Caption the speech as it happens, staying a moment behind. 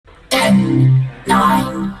10,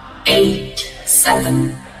 9, 8,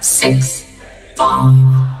 7, 6,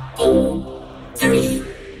 5, 4, 3,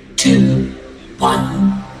 2,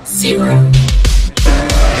 1, 0.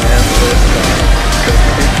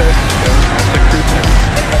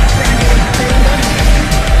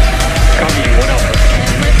 Copy, 1 Alpha.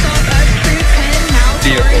 Liftoff of Crew-10 now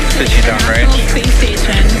Vehicle pitching down range. Space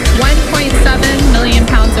Station. 1.7 million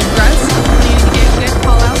pounds of thrust. You get good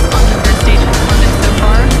call-outs on the first stage performance so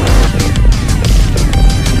far.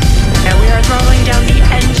 And we are throttling down the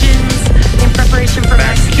engines in preparation for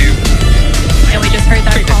Back cube. And we just heard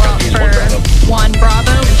that call-out for 1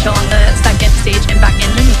 Bravo. We show on the second stage impact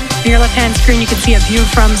engine. On your left-hand screen, you can see a view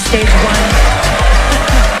from stage 1.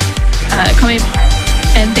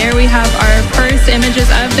 And there we have our first images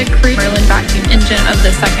of the Crew Merlin vacuum engine of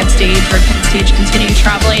the second stage. Our stage continue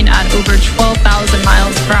traveling at over 12,000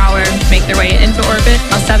 miles per hour, make their way into orbit.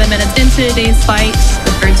 Now 7 minutes into today's flight,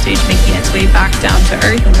 the third stage making its way back down to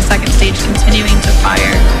Earth, and the second stage continuing to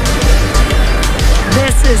fire.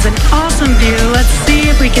 This is an awesome view. Let's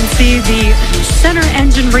see if we can see the center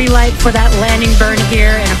engine relight for that landing burn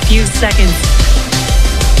here in a few seconds.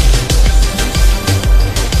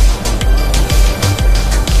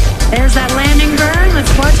 There's that landing burn.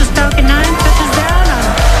 Let's watch as Falcon 9 touches down on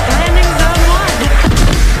landing zone 1.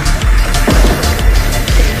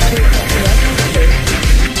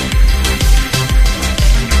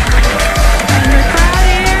 And the crowd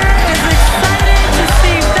here is excited to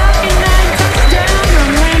see Falcon 9 touch down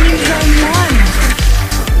on landing zone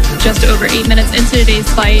 1. Just over 8 minutes into today's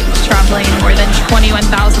flight, traveling more than 21,000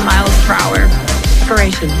 miles per hour.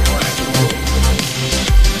 Operation.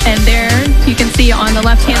 And there you can see on the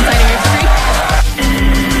left-hand side of your screen.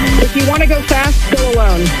 If you want to go fast, go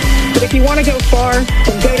alone. But if you want to go far,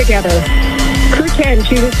 then go together. Crew-10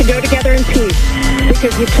 chooses to go together in peace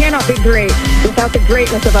because you cannot be great without the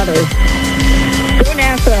greatness of others. Go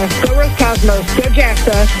NASA, go Roscosmos, go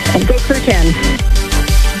JAXA, and go Crew-10.